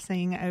special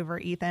blessing over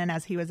Ethan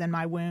as he was in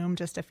my womb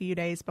just a few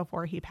days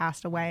before he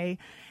passed away.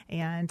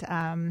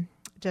 And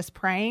just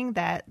praying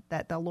that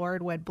the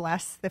Lord would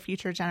bless the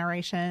future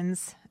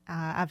generations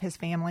of his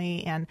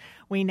family. And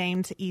we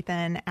named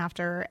Ethan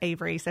after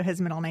Avery. So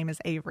his middle name is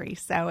Avery.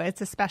 So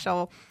it's a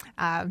special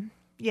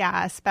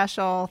a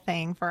special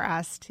thing for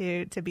us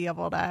to be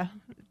able to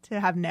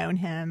have known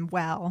him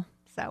well.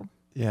 So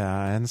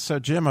yeah, and so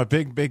Jim, a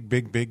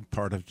big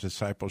part of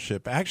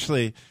discipleship.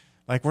 Actually,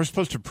 like, we're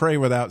supposed to pray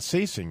without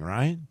ceasing,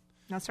 right?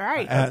 That's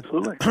right.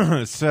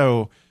 Absolutely.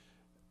 So,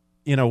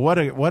 what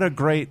a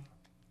great,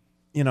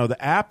 the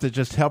app that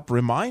just helped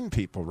remind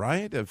people,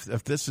 right?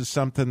 If this is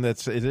something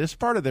it is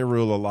part of their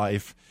rule of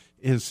life,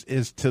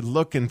 is to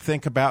look and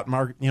think about,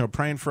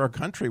 praying for our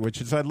country,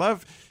 which is, I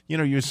love,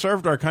 you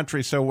served our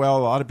country so well.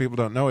 A lot of people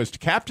don't know, is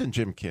Captain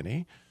Jim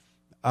Kinney.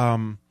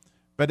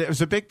 But it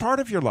was a big part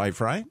of your life,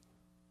 right?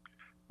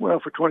 Well,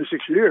 for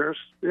 26 years,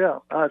 yeah.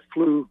 I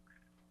flew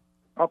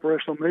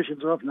operational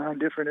missions off 9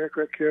 different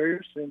aircraft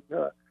carriers, and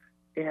that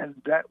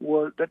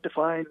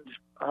defined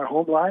our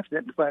home life.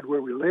 That defined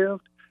where we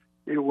lived.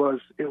 It was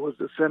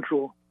the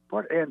central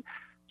part. And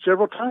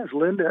several times,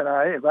 Linda and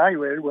I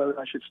evaluated whether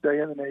I should stay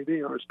in the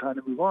Navy or it's time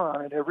to move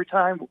on. And every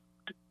time,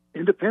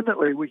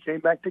 independently, we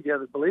came back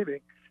together believing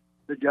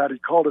that God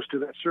had called us to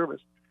that service.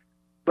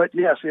 But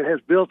yes, it has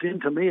built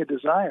into me a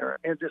desire.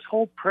 And this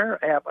whole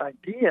prayer app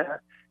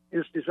idea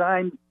is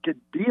designed to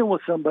deal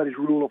with somebody's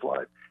rule of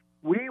life.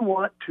 We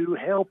want to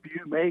help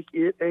you make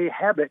it a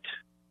habit.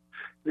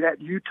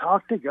 that you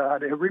talk to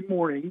God every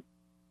morning.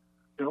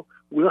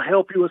 We'll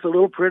help you with a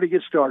little prayer to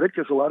get started,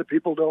 because a lot of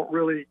people don't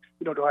really,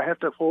 do I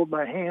have to fold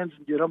my hands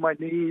and get on my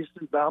knees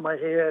and bow my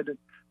head? And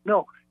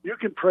no, you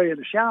can pray in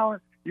the shower.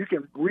 You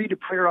can read a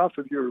prayer off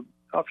your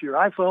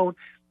iPhone,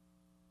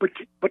 but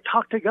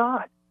talk to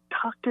God.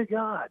 Talk to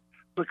God,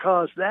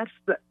 because that's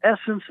the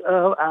essence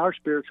of our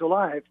spiritual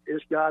life,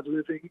 is God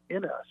living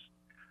in us.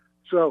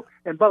 So,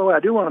 and by the way,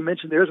 I do want to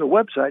mention there's a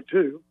website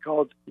too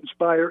called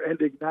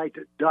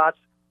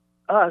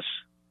inspireandignite.us.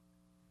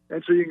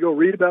 And so you can go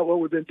read about what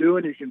we've been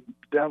doing. You can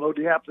download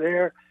the app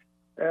there,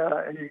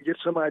 and you can get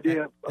some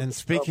idea. And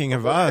speaking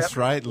of us,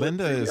 right,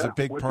 Linda is a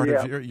big part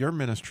of your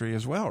ministry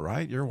as well,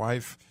 right? Your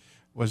wife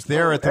was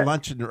there at the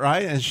luncheon,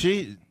 right? And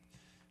she's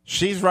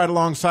right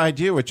alongside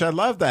you, which I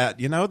love that.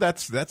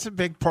 That's a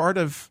big part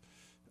of,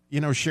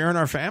 sharing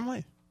our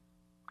family.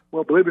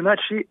 Well, believe it or not,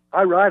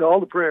 I write all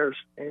the prayers,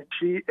 and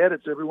she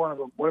edits every one of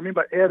them. What I mean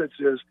by edits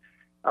is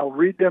I'll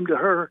read them to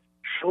her,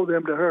 show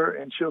them to her,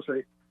 and she'll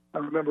say, I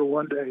remember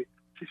one day,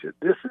 she said,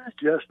 "This is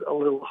just a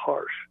little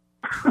harsh."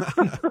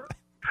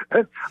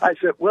 And I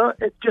said, "Well,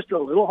 it's just a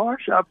little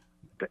harsh.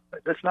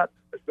 That's not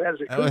as bad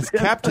as it could be." It's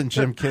Captain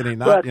Jim Kinney,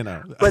 not,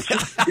 But she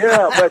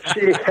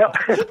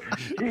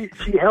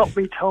helped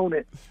me tone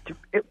it,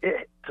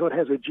 so it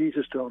has a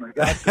Jesus tone, a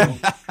God tone,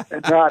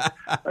 and not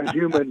a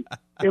human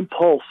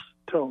impulse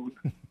tone.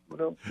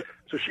 So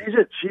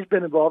she's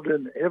been involved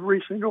in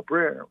every single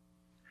prayer.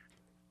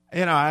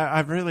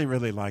 I really,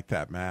 really like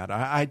that, Matt.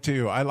 I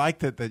do. I like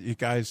that you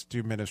guys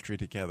do ministry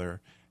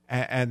together,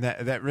 and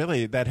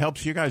that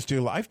helps you guys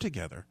do life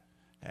together,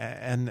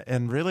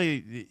 and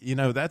really,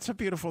 that's a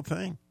beautiful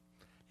thing.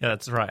 Yeah,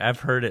 that's right.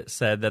 I've heard it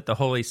said that the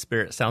Holy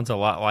Spirit sounds a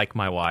lot like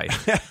my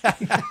wife.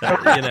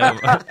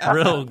 A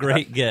real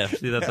great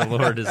gift that the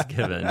Lord has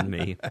given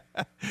me.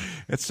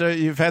 So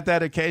you've had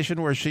that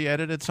occasion where she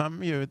edited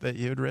something that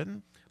you had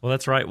written? Well,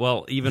 that's right.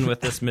 Well, even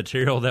with this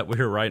material that we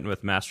were writing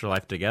with Master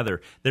Life Together,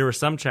 there were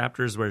some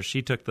chapters where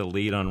she took the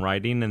lead on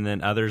writing, and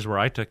then others where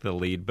I took the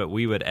lead, but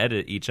we would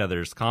edit each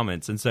other's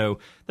comments. And so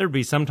there'd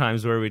be some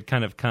times where we'd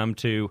kind of come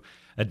to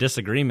a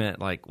disagreement,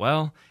 like,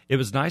 well, it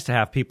was nice to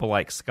have people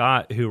like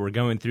Scott who were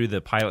going through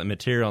the pilot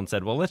material and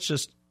said, well, let's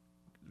just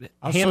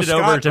hand it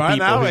over to people.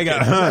 Now we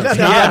got don't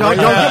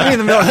get me in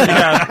the middle.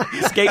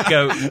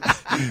 Scapegoat.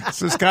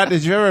 So, Scott,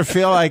 did you ever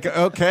feel like,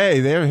 okay,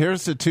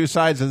 here's the two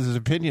sides of this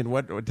opinion?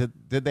 What did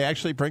they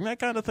actually bring that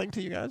kind of thing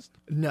to you guys?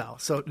 No.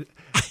 So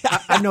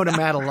I've known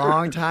Matt a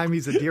long time.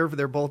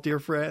 They're both dear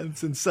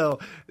friends. And so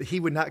he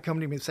would not come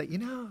to me and say,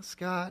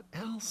 Scott,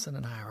 Elson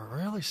and I are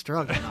really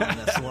struggling on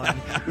this one.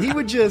 He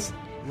would just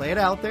lay it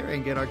out there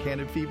and get our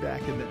candid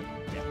feedback. And then,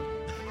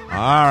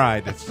 All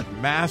right. It's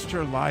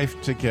Master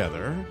Life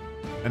Together.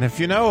 And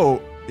if you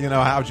know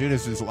how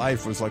Judas's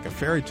life was like a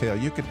fairy tale,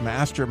 you could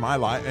master my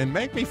life and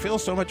make me feel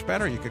so much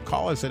better. You could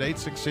call us at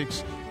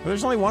 866.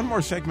 There's only one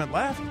more segment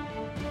left.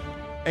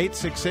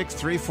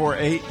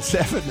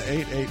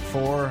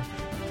 866-348-7884.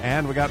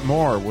 And we got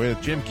more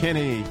with Jim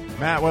Kinney,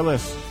 Matt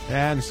Willis,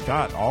 and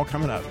Scott all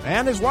coming up.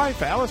 And his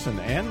wife, Allison,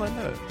 and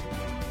Linda.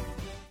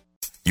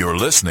 You're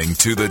listening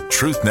to the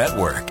Truth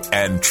Network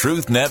and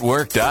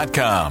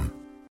truthnetwork.com.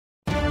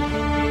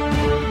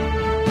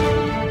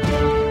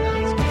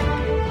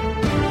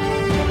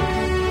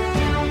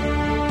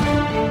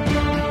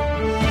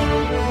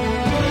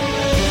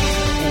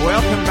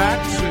 Welcome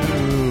back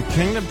to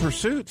Kingdom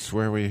Pursuits,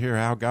 where we hear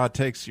how God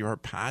takes your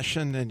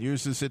passion and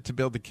uses it to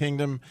build the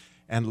kingdom.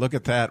 And look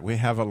at that. We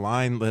have a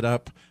line lit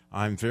up.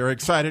 I'm very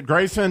excited.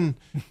 Grayson,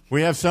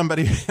 we have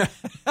somebody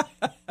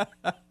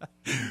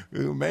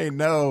who may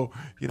know,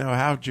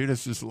 how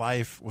Judas's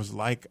life was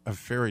like a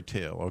fairy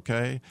tale,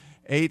 okay?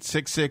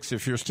 866,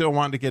 if you're still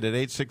wanting to get it,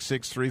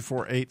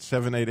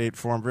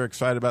 866-348-7884. I'm very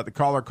excited about the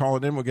caller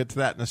calling in. We'll get to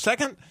that in a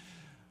second.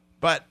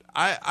 But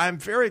I'm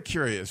very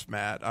curious,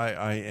 Matt.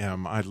 I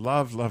am. I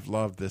love, love,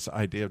 love this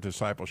idea of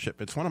discipleship.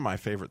 It's one of my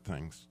favorite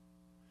things.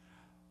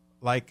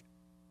 Like,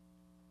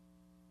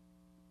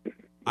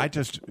 I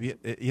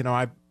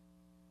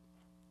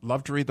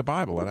love to read the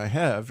Bible, and I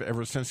have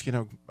ever since,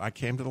 I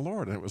came to the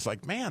Lord. And it was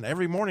like, man,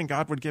 every morning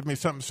God would give me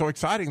something so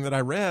exciting that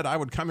I read. I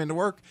would come into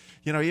work,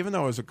 even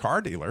though I was a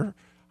car dealer,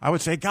 I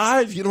would say,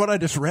 guys, you know what I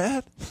just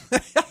read?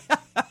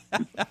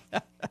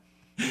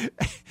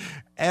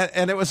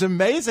 And it was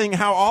amazing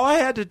how all I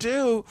had to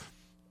do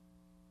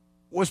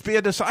was be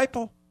a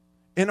disciple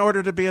in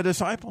order to be a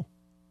disciple.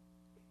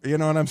 You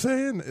know what I'm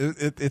saying?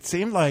 It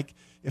seemed like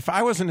if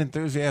I was an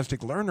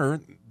enthusiastic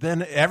learner,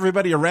 then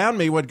everybody around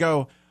me would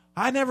go,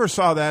 I never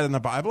saw that in the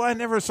Bible. I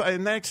never saw.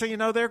 And next thing you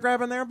know, they're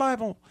grabbing their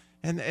Bible.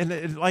 And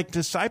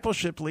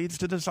discipleship leads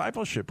to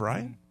discipleship,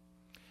 right?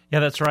 Yeah,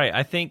 that's right.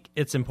 I think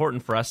it's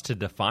important for us to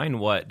define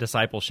what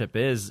discipleship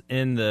is.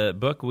 In the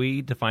book,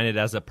 we define it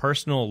as a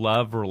personal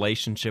love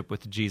relationship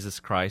with Jesus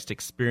Christ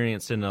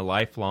experienced in a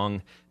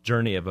lifelong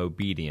journey of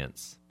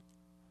obedience.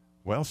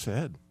 Well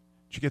said.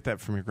 Did you get that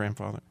from your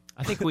grandfather?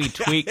 I think we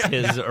tweaked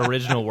his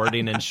original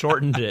wording and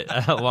shortened it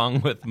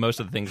along with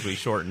most of the things we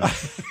shortened.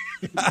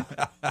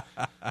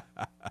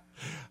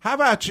 How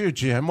about you,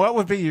 Jim? What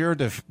would be your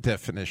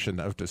definition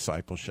of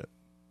discipleship?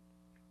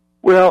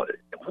 Well,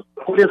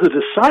 what is a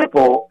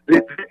disciple?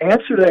 The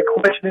answer to that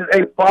question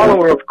is a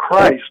follower of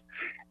Christ.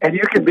 And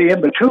you can be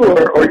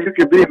immature or you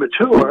can be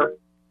mature.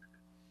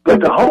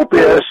 But the hope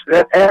is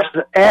that as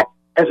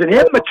an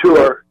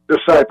immature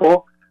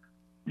disciple,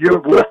 you're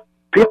with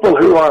people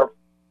who are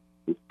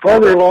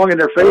further along in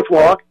their faith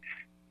walk,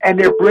 and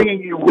they're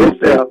bringing you with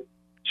them.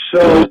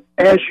 So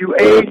as you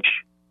age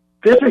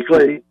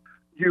physically,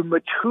 you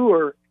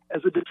mature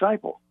as a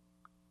disciple.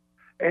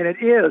 And it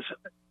is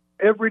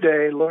every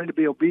day learning to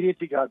be obedient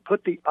to God.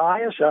 Put the I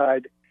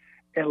aside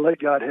and let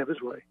God have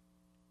his way.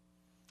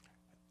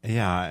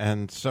 Yeah,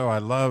 and so I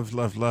love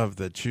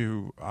that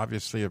you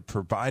obviously are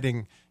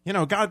providing,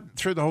 God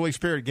through the Holy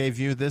Spirit gave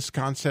you this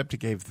concept. He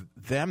gave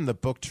them the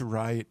book to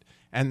write,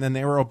 and then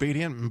they were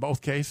obedient in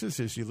both cases.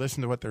 As you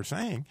listen to what they're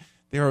saying,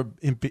 they were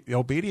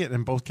obedient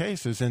in both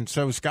cases. And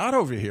so Scott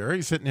over here,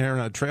 he's sitting here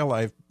in a Trail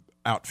Life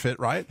outfit,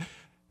 right?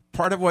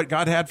 Part of what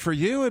God had for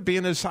you at being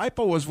a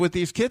disciple was with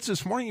these kids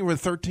this morning. You were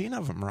 13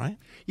 of them, right?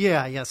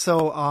 Yeah.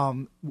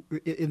 So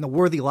in the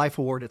Worthy Life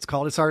Award, it's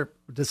our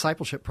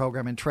discipleship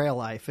program in Trail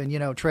Life.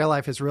 And, Trail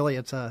Life is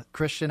it's a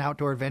Christian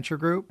outdoor adventure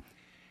group.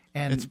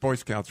 And it's Boy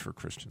Scouts for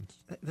Christians.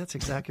 That's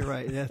exactly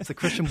right. Yeah, it's the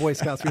Christian Boy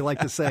Scouts, we like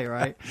to say,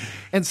 right?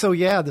 And so,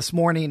 this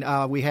morning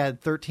we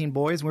had 13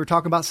 boys, and we were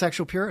talking about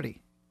sexual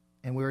purity.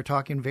 And we were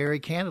talking very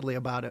candidly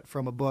about it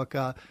from a book,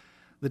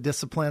 The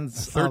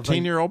Disciplines.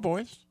 13-year-old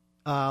boys?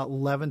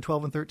 11,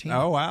 12, and 13.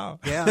 Oh, wow.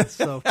 Yeah,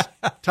 so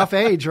tough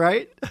age,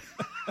 right?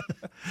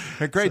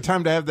 A great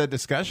time to have that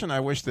discussion.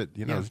 I wish that,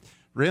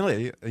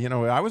 really,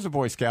 I was a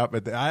Boy Scout,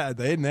 but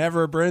they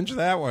never abridged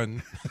that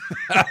one.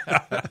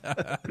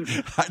 I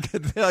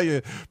can tell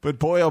you, but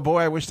boy, oh boy,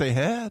 I wish they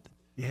had.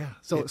 Yeah,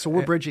 so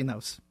we're bridging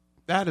those.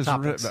 That is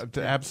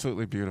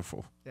absolutely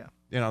beautiful.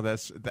 Yeah.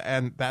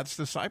 That's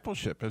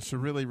discipleship. It's a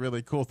really,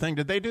 really cool thing.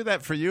 Did they do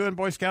that for you in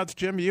Boy Scouts,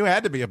 Jim? You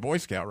had to be a Boy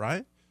Scout,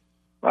 right?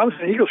 Well, I was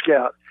an Eagle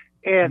Scout.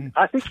 And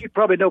I think you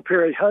probably know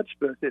Perry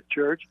Hudspeth at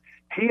church.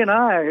 He and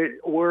I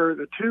were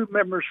the two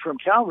members from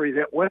Calvary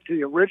that went to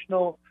the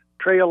original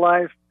Trail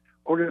Life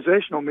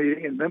organizational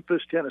meeting in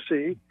Memphis,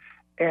 Tennessee.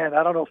 And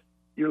I don't know if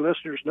your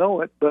listeners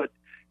know it, but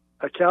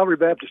Calvary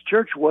Baptist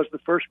Church was the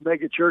first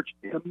mega church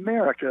in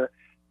America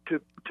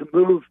to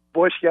move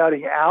Boy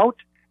Scouting out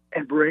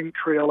and bring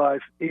Trail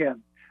Life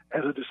in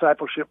as a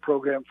discipleship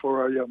program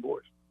for our young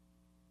boys.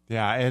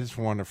 Yeah, it's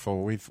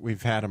wonderful.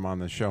 We've had him on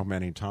the show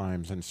many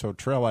times, and so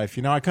Trail Life.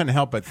 I couldn't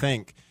help but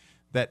think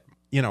that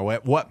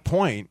at what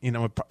point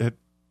it's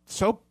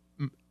so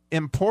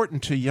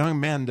important to young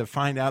men to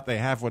find out they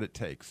have what it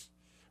takes,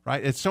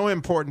 right? It's so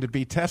important to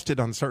be tested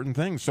on certain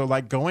things. So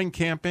like going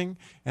camping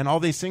and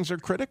all these things are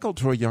critical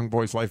to a young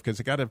boy's life because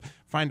they got to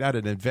find out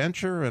an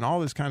adventure and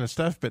all this kind of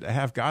stuff. But to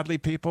have godly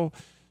people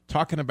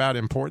talking about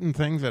important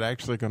things that are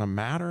actually going to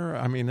matter.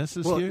 I mean, this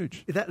is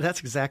huge. That's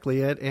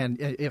exactly it. And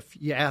if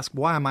you ask,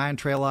 why am I in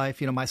Trail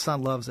Life? My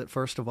son loves it,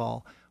 first of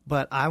all.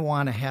 But I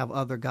want to have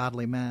other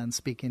godly men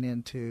speaking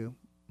into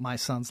my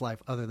son's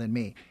life other than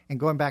me. And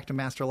going back to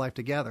Master Life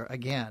Together,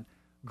 again,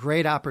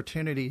 great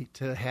opportunity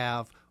to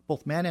have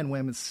both men and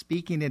women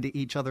speaking into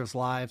each other's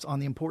lives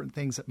on the important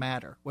things that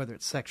matter, whether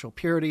it's sexual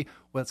purity,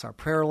 whether it's our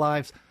prayer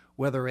lives,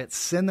 whether it's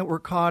sin that we're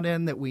caught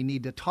in that we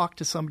need to talk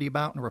to somebody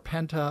about and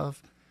repent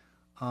of.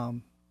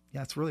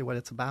 That's really what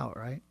it's about,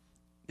 right?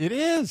 It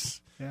is.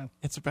 Yeah.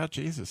 It's about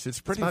Jesus.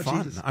 It's pretty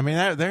fun. Jesus. I mean,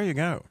 there you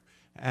go.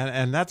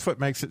 And that's what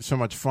makes it so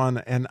much fun.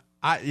 And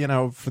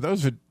for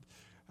those who,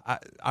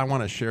 I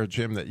want to share,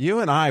 Jim, that you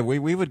and I,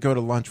 we would go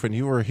to lunch when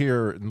you were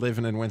here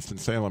living in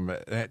Winston-Salem.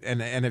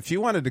 And if you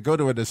wanted to go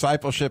to a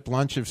discipleship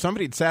lunch, if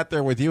somebody had sat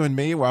there with you and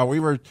me while we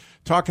were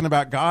talking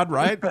about God,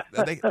 right?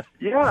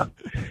 Yeah.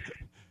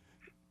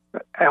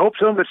 I hope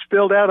some of it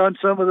spilled out on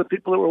some of the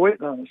people that were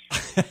waiting on us.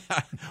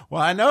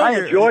 Well, I know I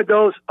enjoyed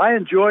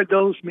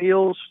those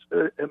meals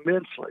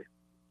immensely.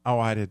 Oh,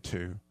 I did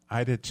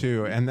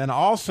too. And then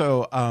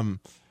also,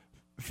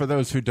 for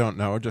those who don't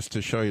know, just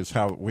to show you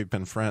how we've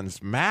been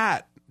friends,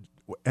 Matt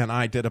and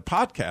I did a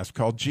podcast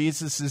called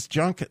Jesus'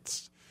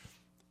 Junkets,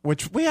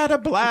 which we had a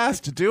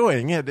blast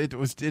doing. It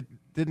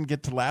didn't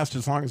get to last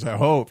as long as I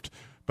hoped,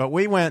 but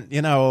we went,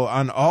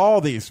 on all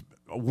these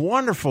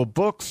wonderful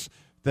books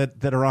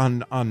that are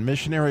on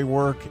missionary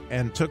work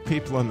and took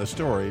people in the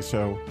story.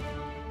 So,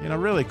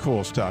 really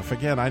cool stuff.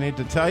 Again, I need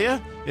to tell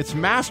you, it's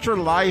Master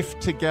Life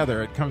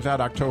Together. It comes out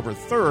October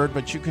 3rd,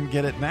 but you can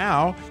get it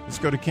now. Let's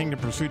go to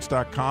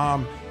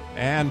kingdompursuits.com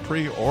and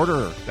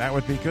pre-order. That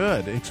would be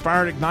good.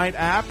 Expired Ignite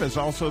app is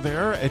also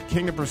there at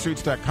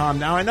kingdompursuits.com.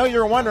 Now, I know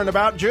you're wondering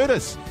about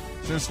Judas,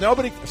 since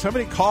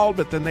somebody called,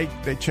 but then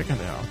they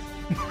chickened out.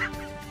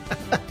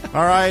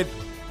 All right.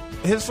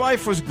 His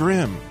life was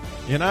grim,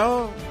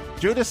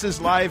 Judas's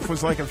life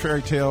was like a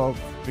fairy tale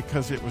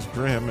because it was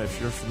grim.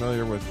 If you're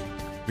familiar with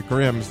the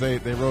Grimms, they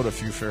wrote a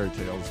few fairy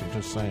tales. I'm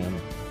just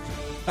saying.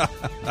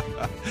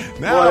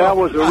 Now, that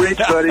was a reach,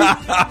 buddy.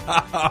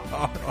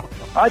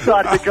 I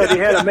thought because he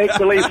had a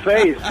make-believe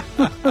face.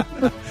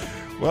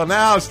 Well,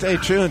 now stay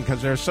tuned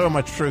because there's so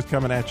much truth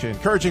coming at you.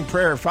 Encouraging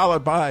prayer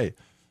followed by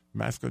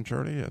masculine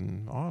journey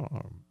and cut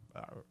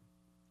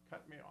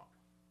me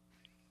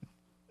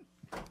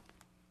off.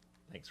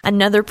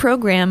 Another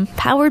program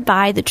powered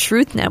by the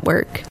Truth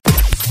Network.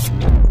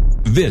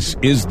 This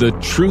is the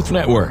Truth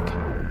Network.